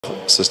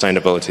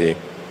sustainability.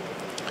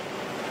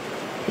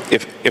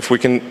 If we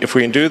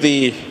can do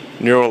the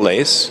neural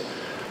lace,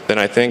 then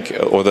I think,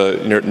 or the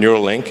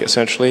neural link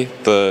essentially,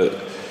 the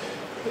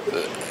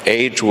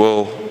age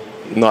will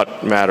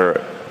not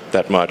matter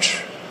that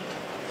much.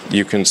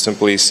 You can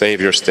simply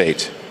save your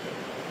state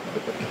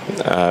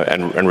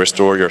and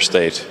restore your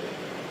state,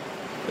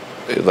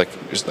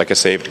 like a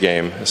saved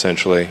game,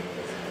 essentially,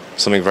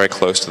 something very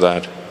close to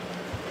that.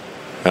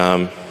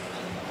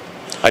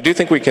 I do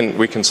think we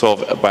can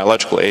solve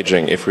biological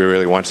aging if we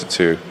really wanted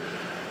to.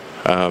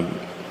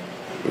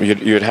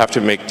 You'd have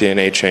to make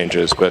DNA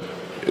changes, but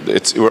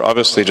we're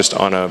obviously just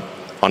on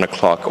a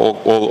clock.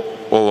 All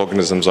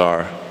organisms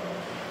are.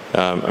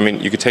 I mean,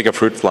 you could take a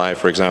fruit fly,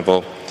 for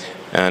example,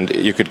 and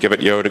you could give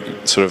it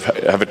yoga, sort of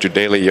have it do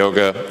daily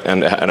yoga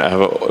and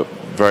have a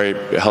very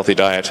healthy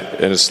diet,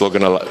 and it's still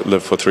going to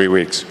live for 3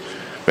 weeks,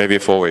 maybe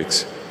 4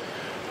 weeks.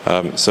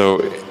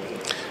 So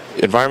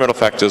environmental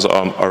factors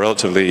are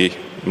relatively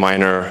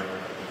minor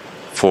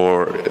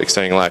for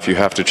extending life. You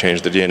have to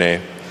change the DNA.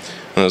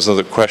 And so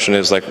the question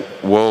is, like,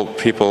 will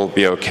people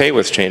be okay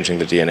with changing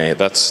the DNA?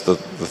 That's the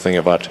thing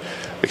about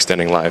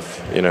extending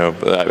life, you know.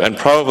 And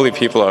probably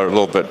people are a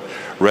little bit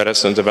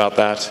reticent about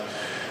that,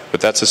 but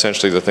that's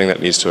essentially the thing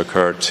that needs to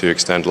occur to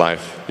extend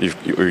life.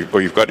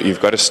 You've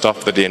got to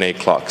stop the DNA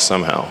clock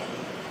somehow.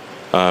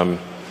 I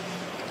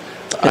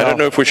don't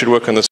know if we should work on this